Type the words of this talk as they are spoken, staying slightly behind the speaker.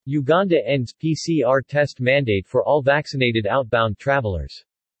Uganda ends PCR test mandate for all vaccinated outbound travelers.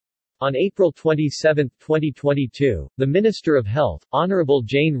 On April 27, 2022, the Minister of Health, Honorable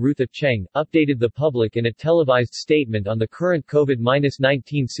Jane Ruth Aceng, updated the public in a televised statement on the current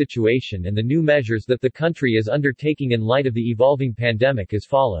COVID-19 situation and the new measures that the country is undertaking in light of the evolving pandemic as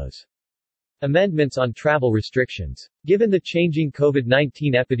follows. Amendments on travel restrictions. Given the changing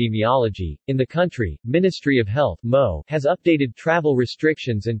COVID-19 epidemiology in the country, Ministry of Health (MO) has updated travel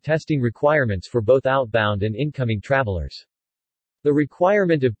restrictions and testing requirements for both outbound and incoming travelers. The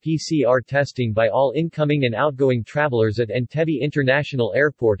requirement of PCR testing by all incoming and outgoing travelers at Entebbe International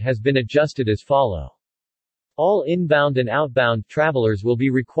Airport has been adjusted as follows. All inbound and outbound travelers will be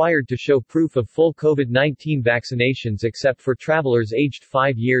required to show proof of full COVID-19 vaccinations except for travelers aged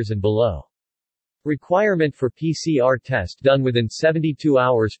 5 years and below. Requirement for PCR test done within 72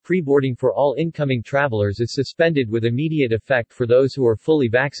 hours pre-boarding for all incoming travelers is suspended with immediate effect for those who are fully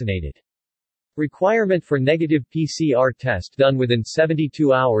vaccinated. Requirement for negative PCR test done within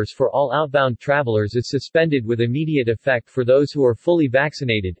 72 hours for all outbound travelers is suspended with immediate effect for those who are fully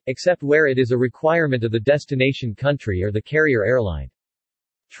vaccinated, except where it is a requirement of the destination country or the carrier airline.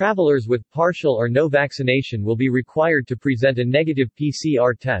 Travelers with partial or no vaccination will be required to present a negative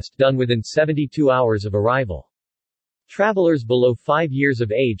PCR test done within 72 hours of arrival. Travelers below 5 years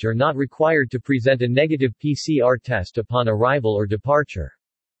of age are not required to present a negative PCR test upon arrival or departure.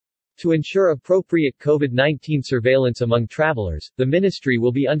 To ensure appropriate COVID-19 surveillance among travelers, the ministry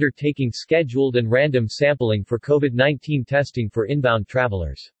will be undertaking scheduled and random sampling for COVID-19 testing for inbound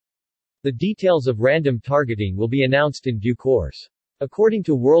travelers. The details of random targeting will be announced in due course. According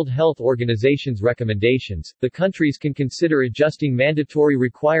to World Health Organization's recommendations, the countries can consider adjusting mandatory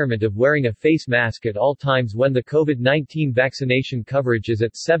requirement of wearing a face mask at all times when the COVID-19 vaccination coverage is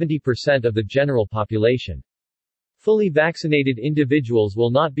at 70% of the general population. Fully vaccinated individuals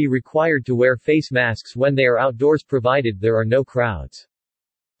will not be required to wear face masks when they are outdoors provided there are no crowds.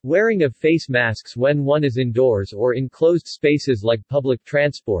 Wearing of face masks when one is indoors or in closed spaces like public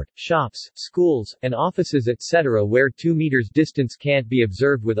transport, shops, schools, and offices etc. where 2 meters distance can't be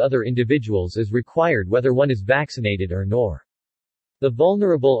observed with other individuals is required whether one is vaccinated or nor. The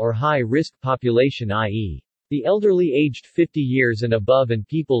vulnerable or high-risk population i.e. the elderly aged 50 years and above and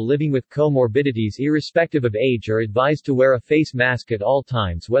people living with comorbidities irrespective of age are advised to wear a face mask at all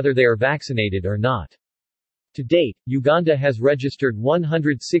times whether they are vaccinated or not. To date, Uganda has registered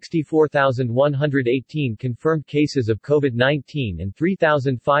 164,118 confirmed cases of COVID-19 and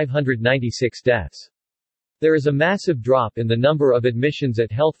 3,596 deaths. There is a massive drop in the number of admissions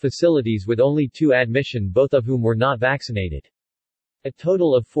at health facilities with only 2 admission, both of whom were not vaccinated. A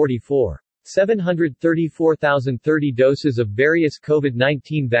total of 734,030 doses of various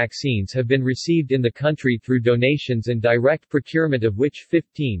COVID-19 vaccines have been received in the country through donations and direct procurement, of which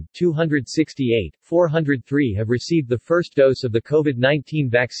 15,268,403 have received the first dose of the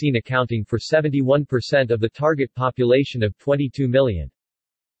COVID-19 vaccine, accounting for 71% of the target population of 22 million.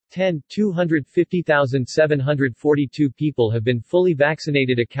 250,742 people have been fully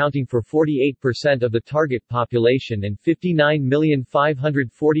vaccinated, accounting for 48% of the target population, and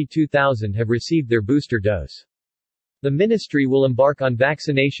 59,542,000 have received their booster dose. The ministry will embark on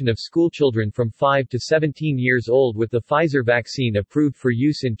vaccination of schoolchildren from 5 to 17 years old with the Pfizer vaccine approved for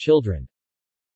use in children.